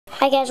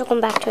Hi guys, welcome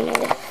back to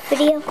another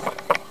video.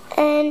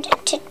 And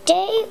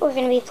today we're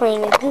going to be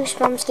playing a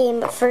Goosebumps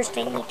game, but first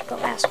I need to go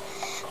ask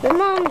my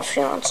mom if she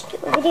wants to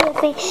do a video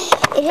with me.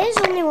 It is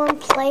only one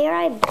player,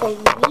 I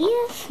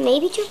believe.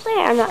 Maybe two player,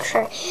 I'm not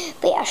sure.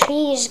 But yeah,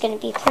 she's going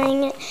to be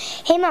playing it.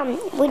 Hey mom, do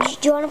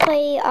you want to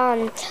play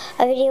a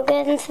video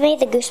game with me,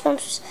 the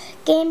Goosebumps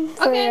game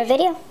for a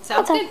video?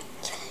 Sounds good.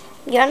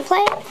 You want to play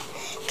it?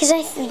 Because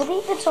I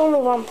believe it's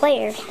only one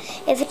player.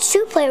 If it's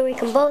two player, we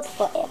can both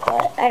play it,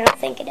 but I don't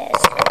think it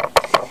is.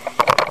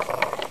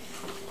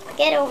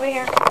 Get over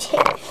here. You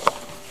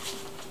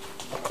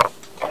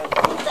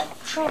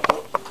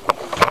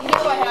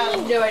know I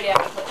have no idea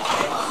how to play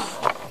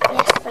this.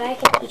 Yes, but I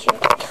can teach you.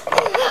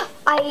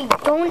 I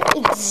don't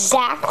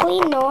exactly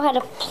know how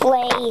to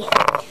play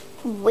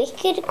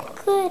wicked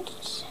good.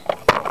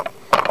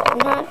 I'm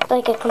not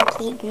like a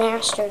complete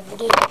master of the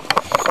game.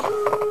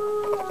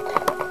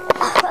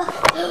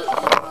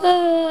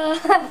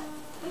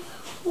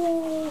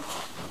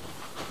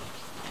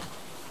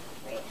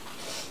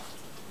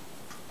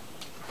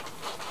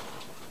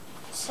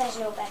 Says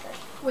no better.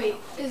 Wait,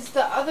 is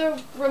the other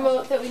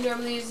remote that we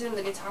normally use in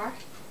the guitar?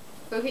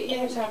 Go get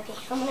your guitar.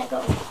 I'm gonna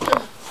go.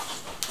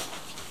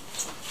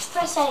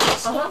 Press that.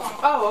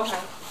 Oh,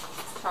 okay.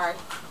 Sorry.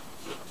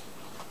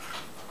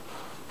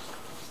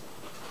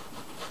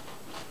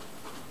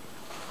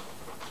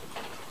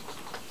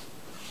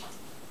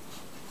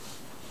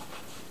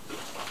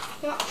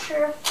 Not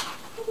sure.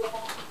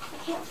 I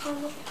can't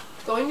find it.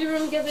 Go in your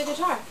room and get the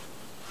guitar.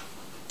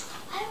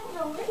 I don't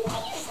know where it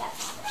is. That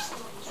first one.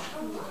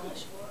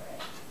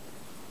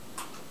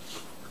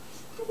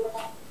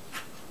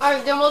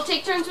 Alright, then we'll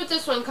take turns with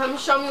this one. Come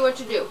show me what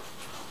to do.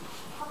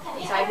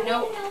 Okay. I don't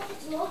know if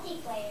it's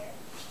multiplayer.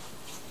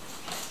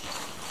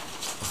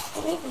 I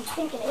don't even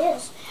think it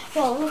is.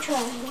 No, let me try.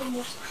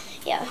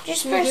 Yeah,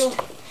 just first.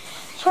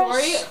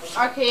 Story,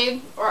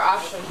 arcade, or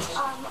options?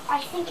 I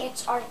think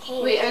it's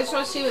arcade. Wait, I just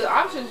want to see what the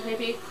options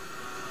maybe.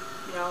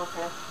 No,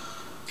 okay.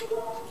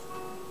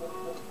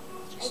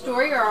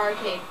 Story or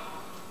arcade?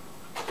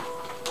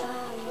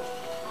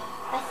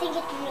 I think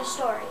it's in the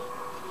story.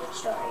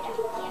 Story,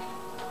 yeah.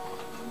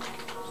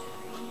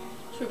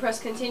 Should we press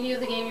continue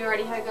the game you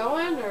already had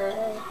going, or?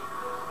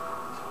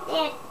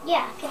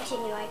 Yeah,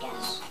 continue, I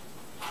guess.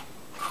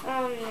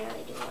 I don't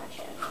really do much.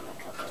 I don't know,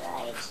 a couple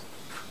rides.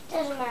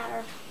 Doesn't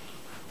matter.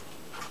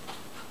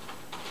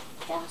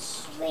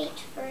 Just wait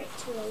for it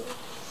to move.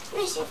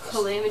 Let me see if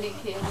Calamity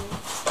King.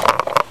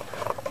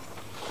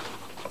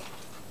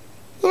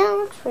 Yeah, it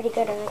looks pretty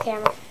good on the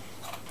camera.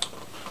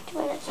 2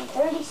 minutes and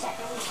 30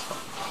 seconds.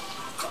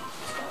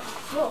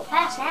 Whoa,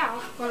 pass now.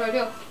 What do I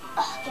do?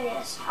 Oh, give me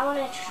this. I want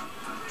to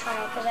try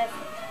because I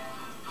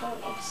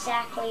don't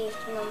exactly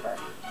remember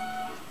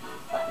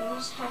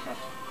buttons. Alright.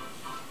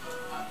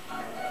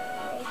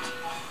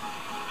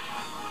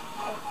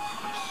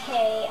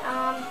 Okay,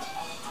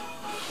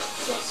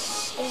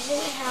 this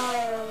isn't how I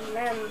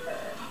remember.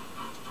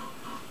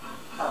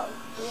 Oh,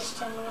 these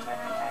 10 minutes are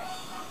not right.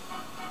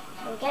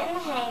 I'm getting the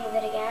hang of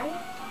it again.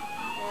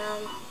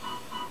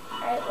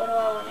 Alright, what do I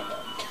want to do?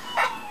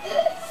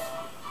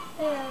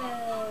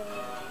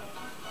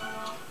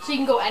 So you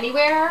can go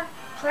anywhere?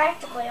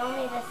 Practically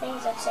only the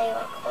things that say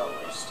like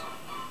closed.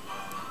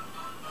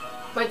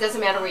 But it doesn't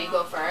matter where you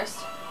go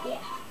first? Yeah.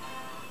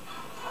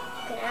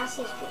 You can ask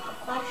these people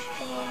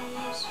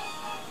questions.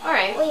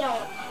 Alright. We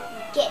don't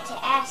get to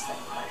ask them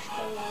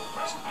questions, you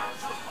just ask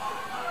them.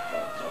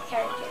 Your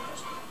character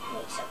just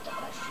makes up the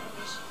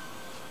questions.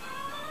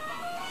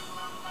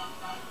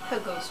 A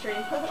ghost train.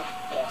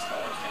 Yes, there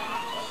is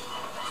one.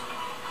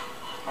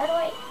 How do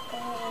I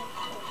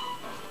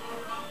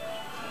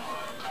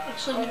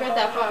Actually, we read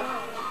that book.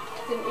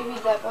 Didn't we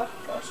read that book?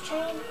 Ghost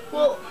train?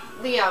 Well,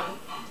 the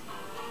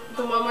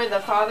one where the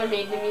father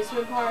made an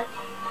amusement park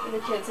and the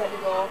kids had to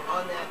go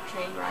on that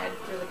train ride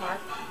through the park.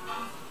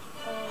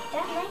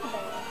 That might have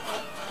been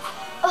it.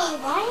 Oh,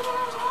 why am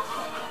I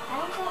talking? I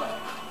don't get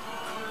it.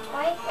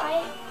 Why am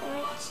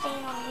I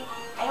staying on here?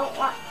 I don't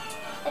want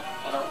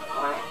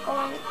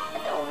going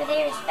over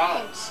there is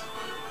fence.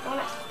 I want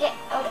to get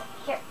out of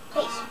here,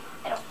 please.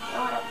 I don't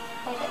know how to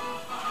play that.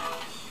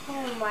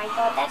 Oh my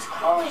god, that's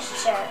closed,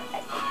 sir.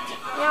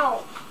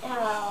 No.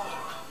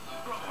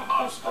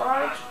 There's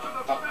storage.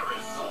 That's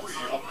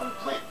a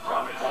complete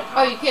wrong.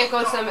 Oh, you can't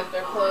go to them if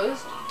they're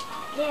closed?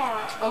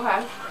 Yeah.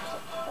 Okay.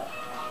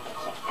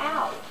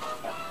 Ow.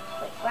 No,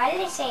 wait, why did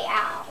they say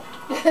ow?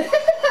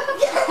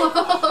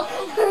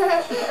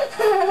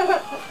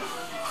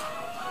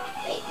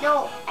 Wait,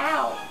 no,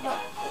 ow. No.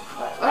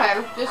 Okay,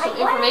 just some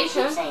information. Why do you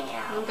keep saying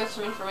ow? You get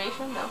some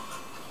information? No.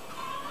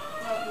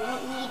 No, we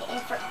don't need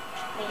information.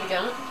 You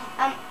don't?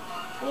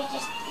 We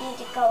just need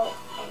to go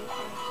and,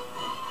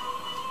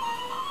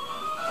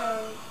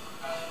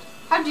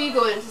 How do you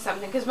go into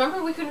something? Because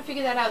remember we couldn't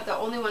figure that out the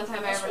only one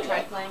time I ever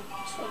tried playing.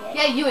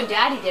 Yeah, you and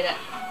Daddy did it.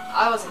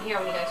 I wasn't here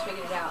when you guys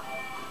figured it out.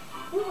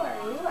 You were.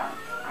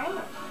 I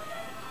remember.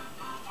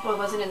 Well, it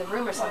wasn't in the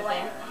room or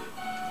something.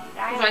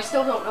 But I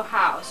still don't know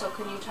how, so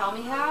can you tell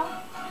me how?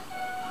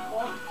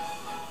 Well,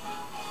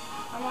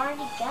 I'm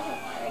already done it.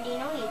 I already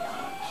know you don't.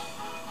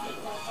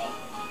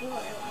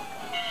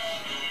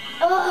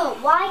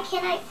 Why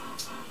can't I?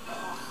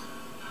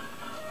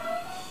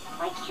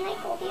 Why can't I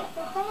go the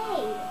other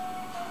way?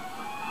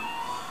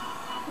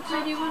 Which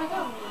way do you want to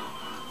go?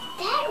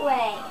 That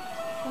way.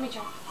 Let me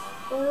try.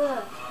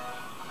 Ugh.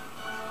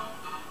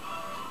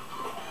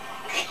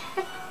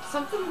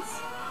 Something's...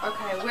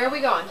 Okay, where are we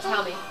going?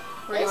 Tell me.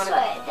 Where do you want to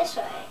go? This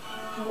way.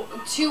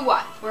 To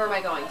what? Where am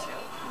I going to?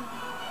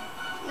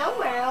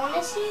 Nowhere. I want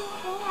to see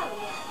what we have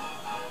again.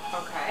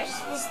 Okay.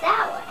 It's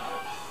that way.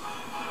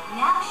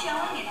 Now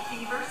showing at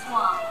Fever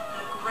Swamp,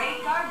 the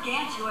Great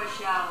Gargantua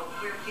Show,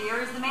 where fear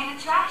is the main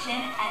attraction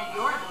and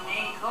you're the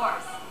main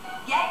course.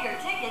 Get your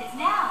tickets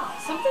now.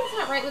 Something's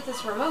not right with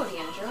this remote,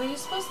 Andrew. You're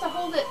supposed to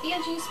hold it,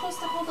 Angie, you're supposed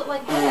to hold it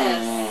like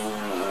this.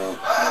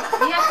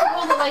 You have to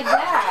hold it like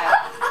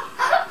that.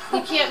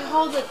 You can't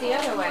hold it the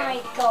other way. Oh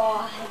my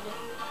god.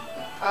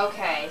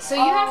 Okay, so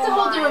you have to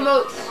hold the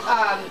remote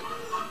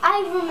I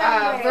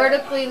remember.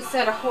 vertically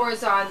instead of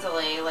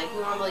horizontally. Like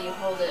normally you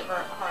hold it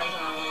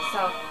horizontally.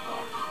 So,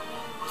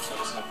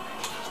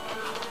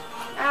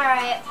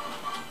 alright.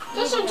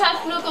 just some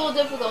technical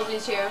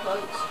difficulties here,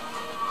 folks.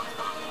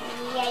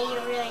 Yeah,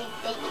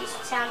 you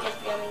sounded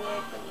really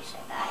weird when you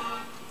said that.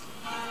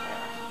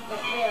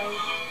 But really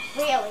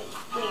weird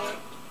when you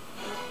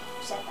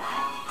said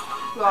that.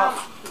 Well,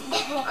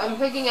 I'm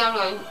picking out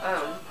on,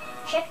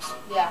 chips?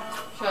 yeah,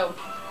 so.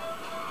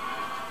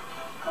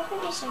 Go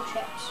get me some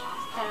chips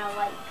that I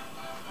like.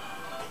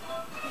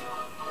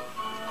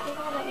 Go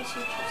get me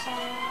some chips that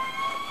I like.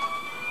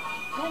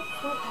 I had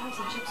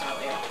 4,000 chips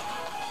earlier.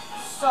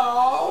 So?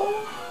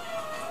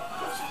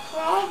 What's the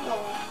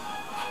problem?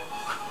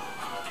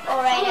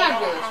 Alright, I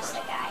gotta ask the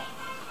guy.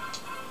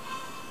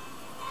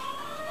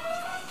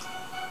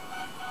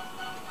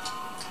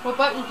 What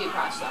button do you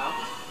press though?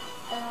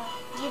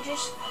 You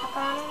just click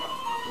on it.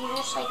 You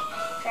just like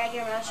drag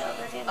your mouse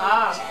over to it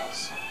Ah. it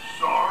says.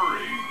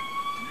 Sorry,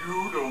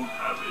 you don't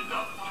have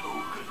enough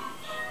tokens.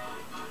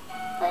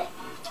 But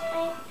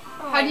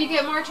How do you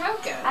get more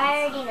tokens?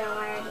 I already know.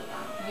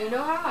 You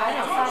know how? I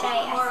don't.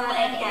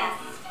 I did.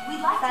 Guests. We'd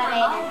like to thought I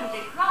remind did.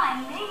 you that crime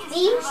may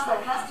Be disturb useful.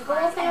 other customers Go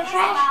open a and is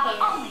trash allowed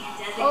can. only in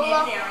Go designated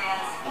look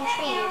areas. in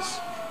trees.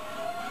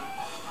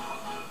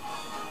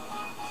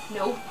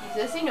 No.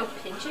 Does it say no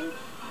pinching?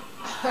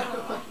 I don't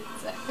know what it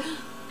said.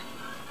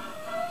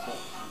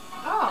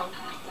 Oh.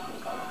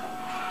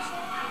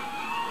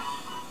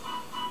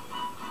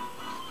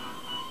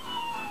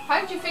 How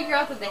did you figure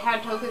out that they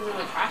had tokens in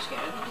the trash can?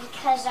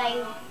 Because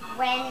I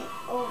went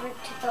over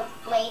to the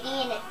lady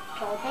and it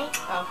told me.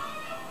 Oh.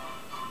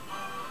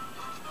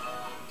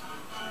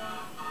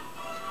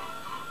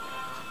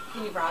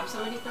 Can you rob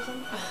somebody for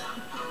something?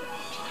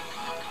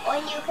 Or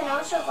you can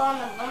also go on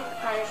the bumper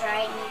cars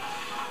ride and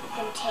you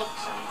can take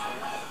some from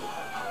other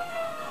people.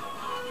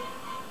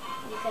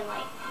 You can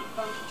like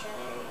bump each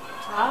other.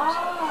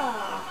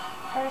 Ah.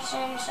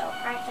 Person, so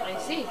practical. I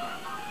see.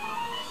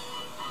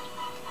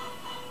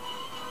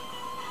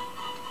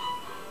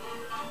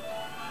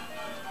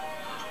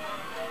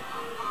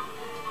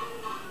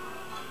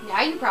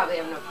 Now you probably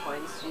have enough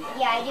coins to do that.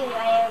 Yeah, I do.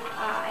 I have,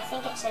 I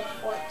think it said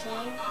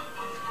 14.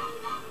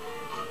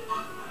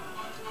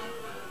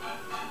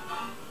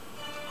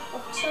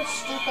 Looks so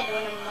stupid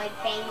when I'm like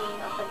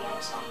banging up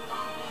against something.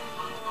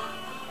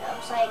 It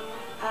looks like,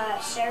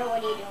 sir,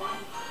 what are you doing?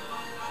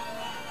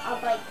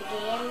 I'll like the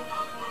game.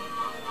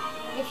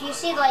 If you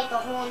see like the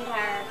whole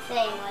entire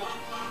thing, like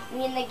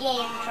me in the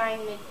game trying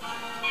to...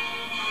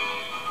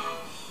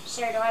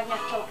 Sir, do I have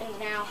enough tokens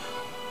now?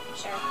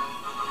 Sir.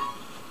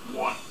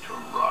 Want to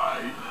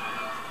ride?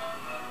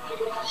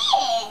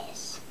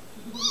 Yes!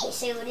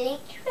 Yes, I would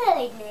like to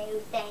ride now,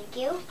 thank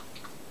you.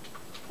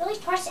 Really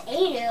press A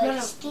to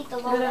like, speed the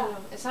load up. No.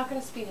 It's not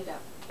going to speed it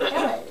up. It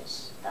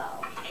does, though.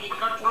 A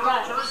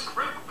controlled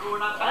trip to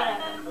an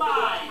abandoned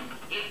mine.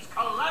 It's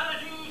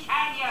Calamity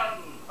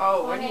Canyon.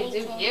 Oh, what do you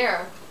do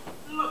here?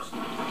 Looks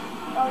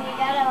Oh, you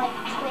gotta like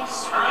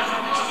twist.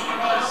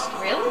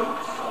 Really?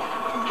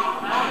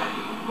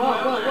 Whoa.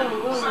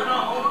 better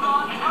hold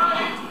on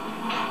tight.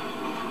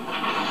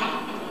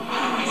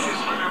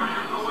 Just whenever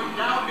you're going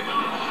downhill,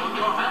 put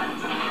your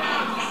hands in the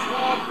air to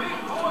score big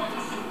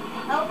points.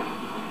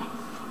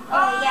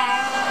 Oh yeah,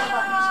 I remember the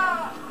buttons.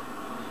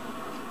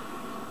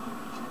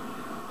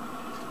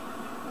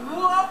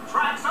 Whoop!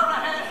 Tracks are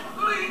ahead.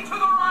 Lead to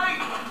the right.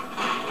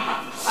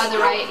 Other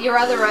right. Your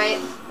other right.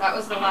 That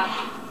was the left.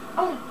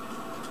 Oh,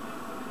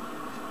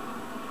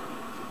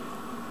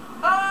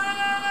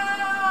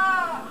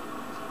 Ah!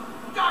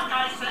 Duck,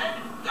 I said.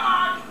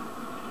 Duck.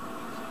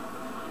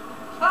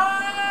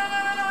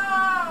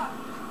 Ah!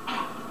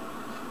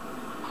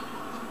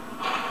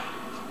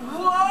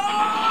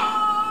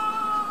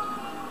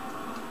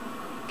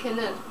 Whoa! Can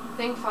the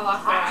thing fall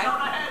off the Tracks ride? are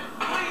ahead.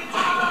 Lead to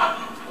the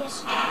left. yes.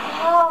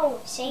 No.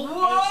 See, I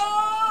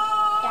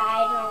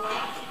died Whoa!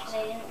 because I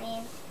didn't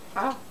mean.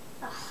 Oh.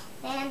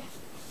 Man.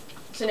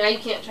 So now you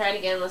can't try it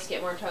again. Let's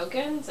get more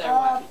tokens, or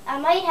what? I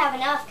might have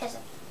enough because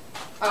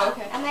Oh,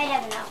 okay. I might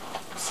have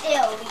enough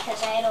still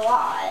because I had a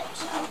lot.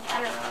 So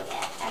I don't know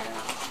yet. I don't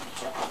know. I'm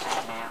sure I'll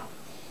have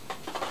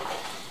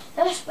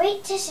now. Let's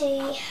wait to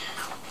see.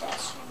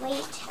 Just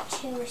wait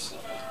to see.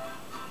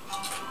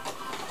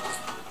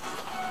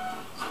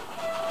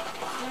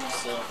 I'm gonna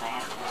see if I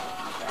have to right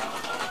again.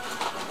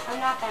 I'm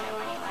not gonna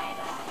anyway,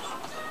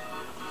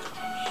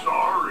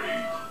 Sorry,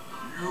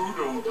 you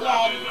don't but yeah.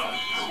 have enough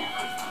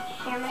tokens.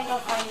 Here, I'm gonna go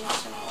find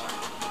some more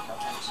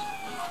tokens.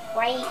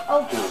 Right.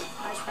 Oh,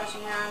 I was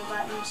pressing the wrong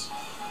buttons.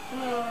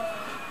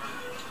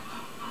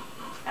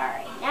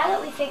 Alright, now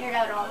that we figured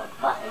out all the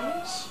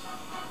buttons.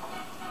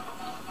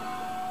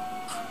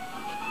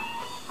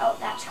 Oh,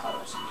 that's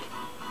closed.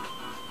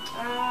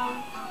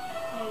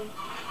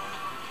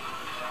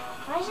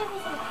 Why is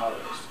everything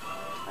closed?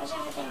 Why does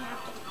everything have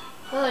to be?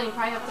 Well, then you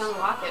probably have to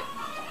unlock it.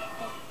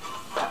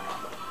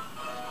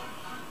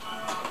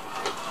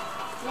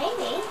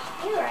 Maybe.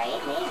 You're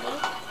right, maybe.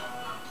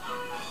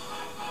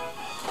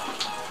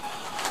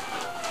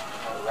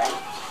 Alright.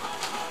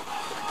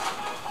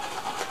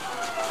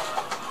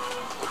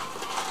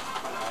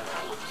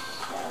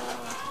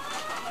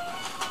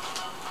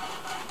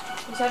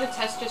 Is that a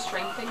test your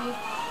strength thingy?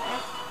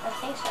 I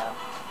think so.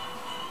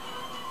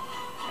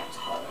 That's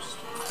closed.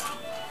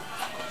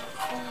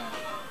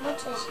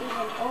 Which is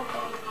even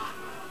open?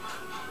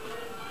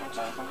 That's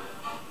open.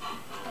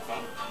 I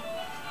think.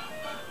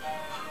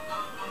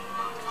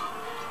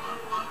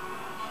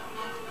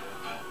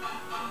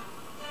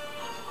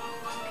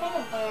 It's kind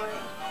of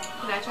boring.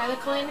 Can I try the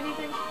Calamity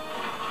thing?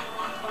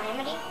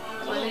 Calamity?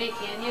 Calamity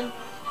Canyon?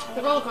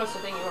 The roller coaster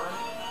thing you're on.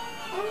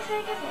 I'm gonna try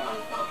a different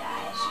one for the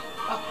guys.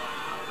 Oh.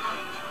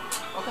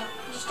 Okay.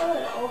 Just do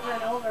it over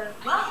and over.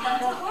 Welcome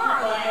to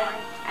Horrorland.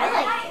 I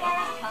like it.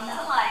 Nightmares come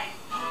to life.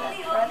 But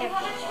We for hope other you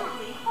have a people,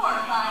 truly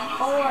horrifying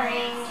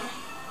boring. experience.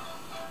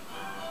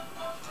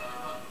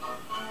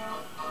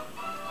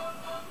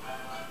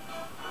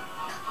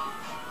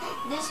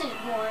 This is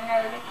more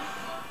hard.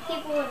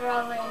 People would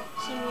rather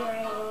see me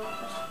ride a roller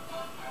coaster.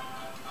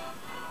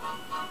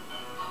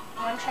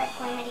 One track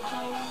Calamity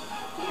Canyon?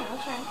 Yeah, I'll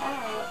try.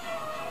 Alright.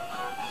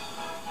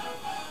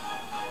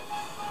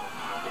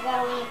 You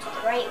gotta lean to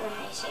the right when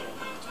they say we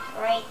lean to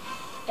the right.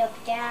 Duck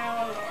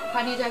down.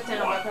 How do you duck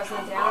down? By pressing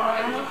it down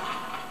or down?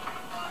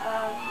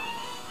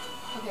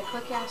 Okay,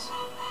 click yes.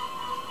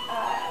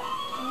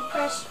 You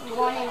press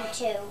 1 and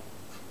 2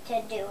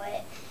 to do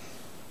it.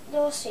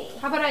 You'll see.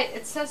 How about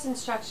it says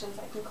instructions.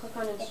 I can click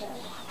on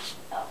instructions.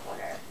 Oh,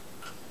 whatever.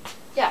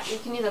 Yeah, you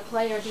can either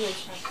play or do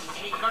instructions.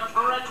 Take a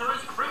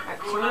treacherous trip Alright,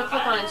 so to I'm an gonna click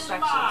on abandoned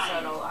instructions so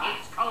mine. it'll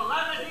It's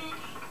Calamity.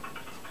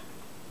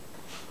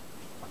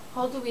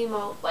 hold the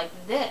Wiimote like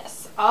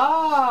this.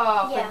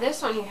 Oh, Yeah. for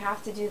this one you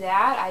have to do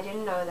that. I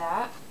didn't know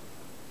that.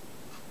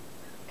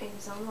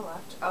 It's on the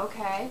left.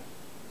 Okay.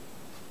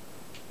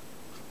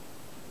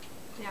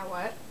 Now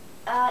what?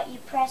 You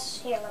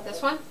press here.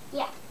 This one?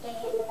 Yeah.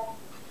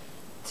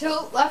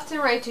 Tilt left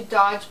and right to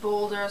dodge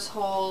boulders,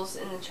 holes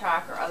in the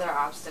track, or other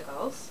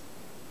obstacles.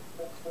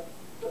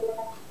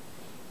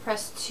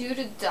 Press 2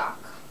 to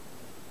duck.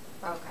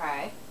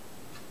 Okay.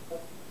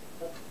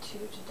 2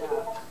 to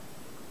duck.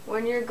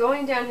 When you're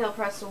going downhill,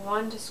 press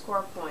 1 to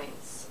score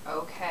points.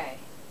 Okay.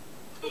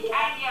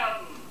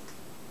 Canyon.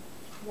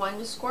 1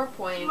 to score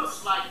points.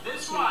 Looks like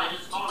this ride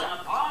is falling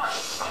apart.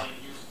 If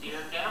you steer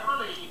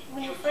carefully,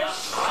 When you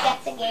first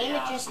get the game,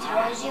 it just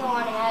tells you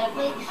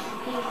automatically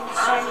you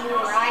start a new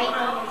ride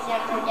when you've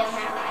never done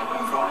that ride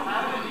before.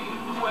 Calamity.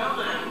 Well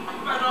then,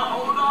 better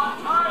hold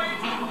on tight.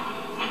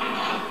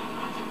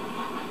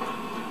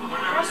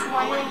 Whenever Press you're 1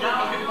 going when you're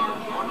downhill,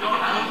 downhill. put your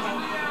hands in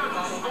the air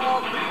to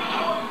score big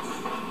points.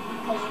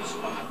 Because you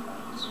score the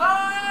points.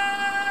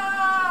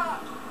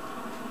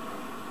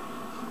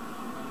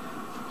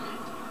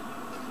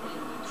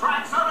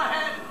 Tracks out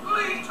ahead.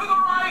 Lead to the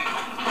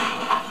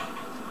right.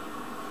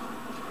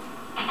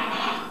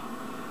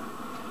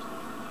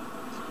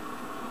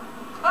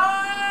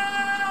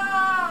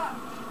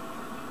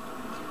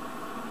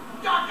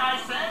 Duck, I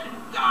said.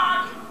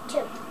 Duck. 2.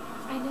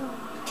 I know.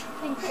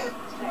 Thank you.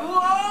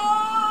 Whoa!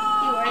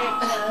 You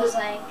weren't, so I was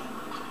like,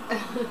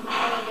 ready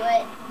to do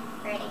it.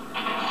 Ready.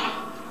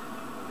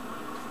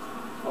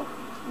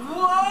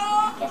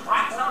 Whoa! Guess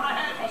Tracks that's out good.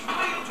 ahead. I should-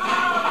 Lead to the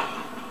right.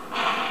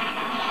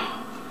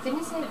 Didn't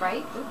he say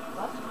right? Ooh,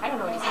 left? I don't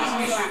know what he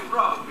You said. should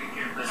probably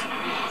give this a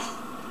miss.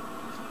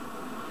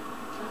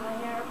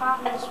 I've never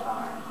gotten this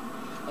far.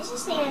 Is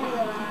this the end of the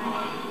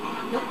ride?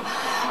 Nope.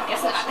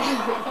 Guess not. I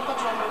think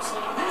it's almost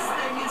the end. This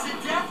thing is a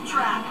death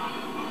trap.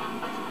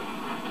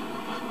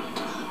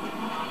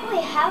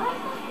 Wait, have I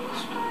gotten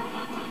this far?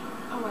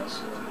 Oh, I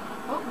should.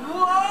 Oh,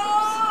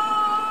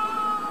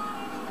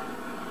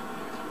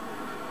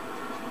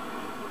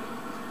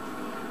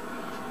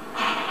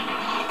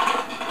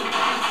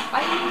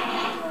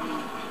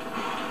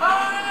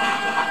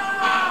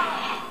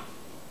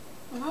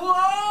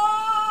 Whoa!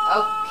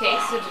 okay,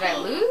 so did I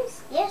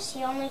lose? Yes,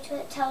 he only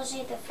tells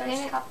you the first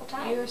Dang it. couple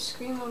Your times.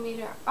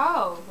 screamometer.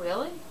 Oh,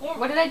 really? Yeah.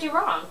 What did I do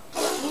wrong?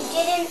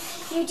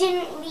 You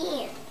didn't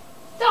lean.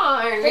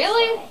 Darn, This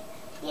really? way.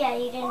 Yeah,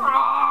 you Oh, didn't.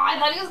 I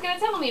thought he was going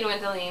to tell me when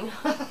to lean.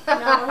 No,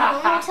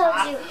 he only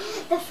tells you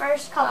the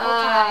first couple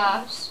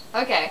times.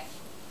 Okay, He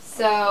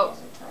so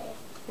doesn't tell you.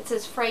 It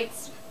says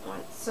frights.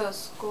 So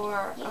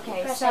score. You can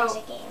Okay, press so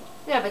exit game.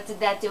 yeah, but did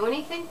that do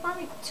anything for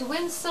me? To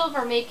win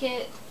silver, make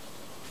it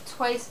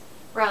twice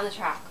around the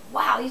track.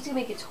 Wow, you have to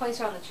make it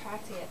twice around the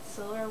track to get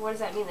silver. What does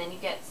that mean? Then you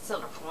get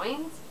silver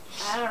coins?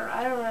 I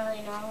don't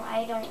really know.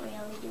 I don't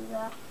really do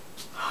that.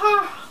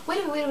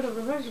 Wait a minute.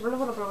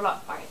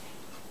 Alright.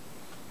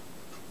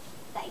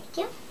 Thank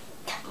you.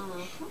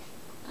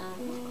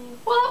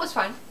 Well, that was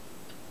fun.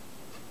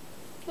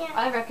 Yeah.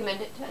 I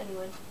recommend it to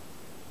anyone.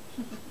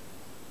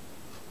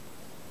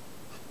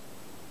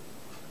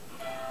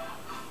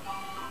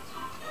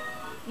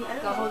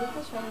 Go hold it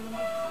this way.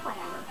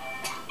 Whatever.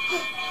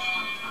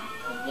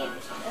 You gave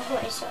me some this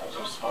way, so I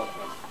just hold it.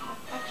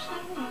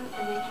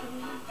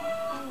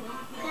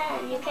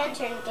 You can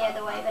turn it the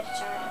other way, but it's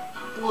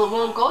harder. Well, it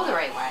won't go the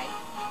right way.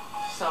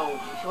 So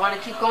if you want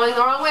to keep going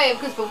the wrong way,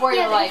 because before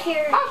Yeah, you're but like, if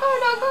you're- how come we're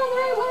not going the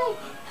right way?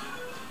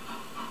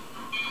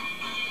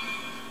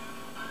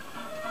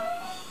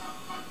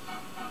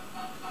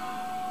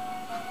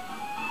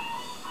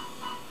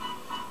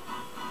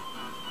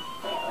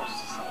 Wait, what's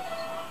this say?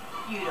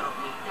 You don't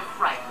meet the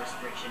fright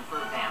restriction for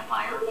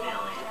Vampire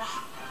Village.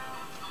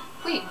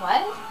 Wait,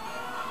 what?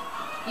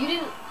 You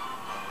didn't...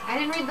 I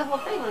didn't read the whole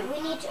thing. Like,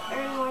 We need to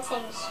earn more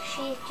things.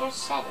 She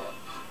just said it.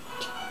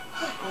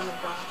 oh my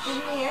gosh.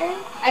 Didn't you hear it?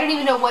 I don't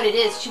even know what it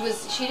is. She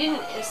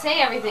didn't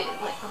say everything.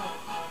 Like, oh,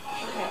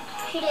 okay.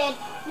 She did.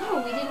 No,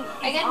 we didn't.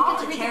 I Is didn't all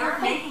get to the read the terror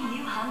whole thing. making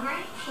you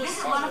hungry? She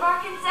Visit said one of it. our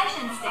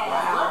concession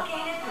stands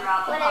located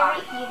throughout the Whatever,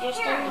 park. you just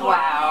Here didn't in hear.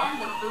 Wow.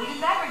 Wonderland, the food and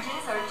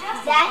beverages are just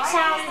as That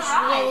exciting as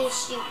sounds the rides. really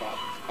stupid.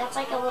 That's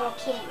like a little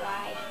kitty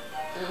ride.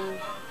 Mm.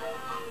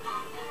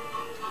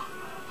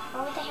 Why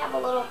would they have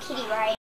a little kitty ride?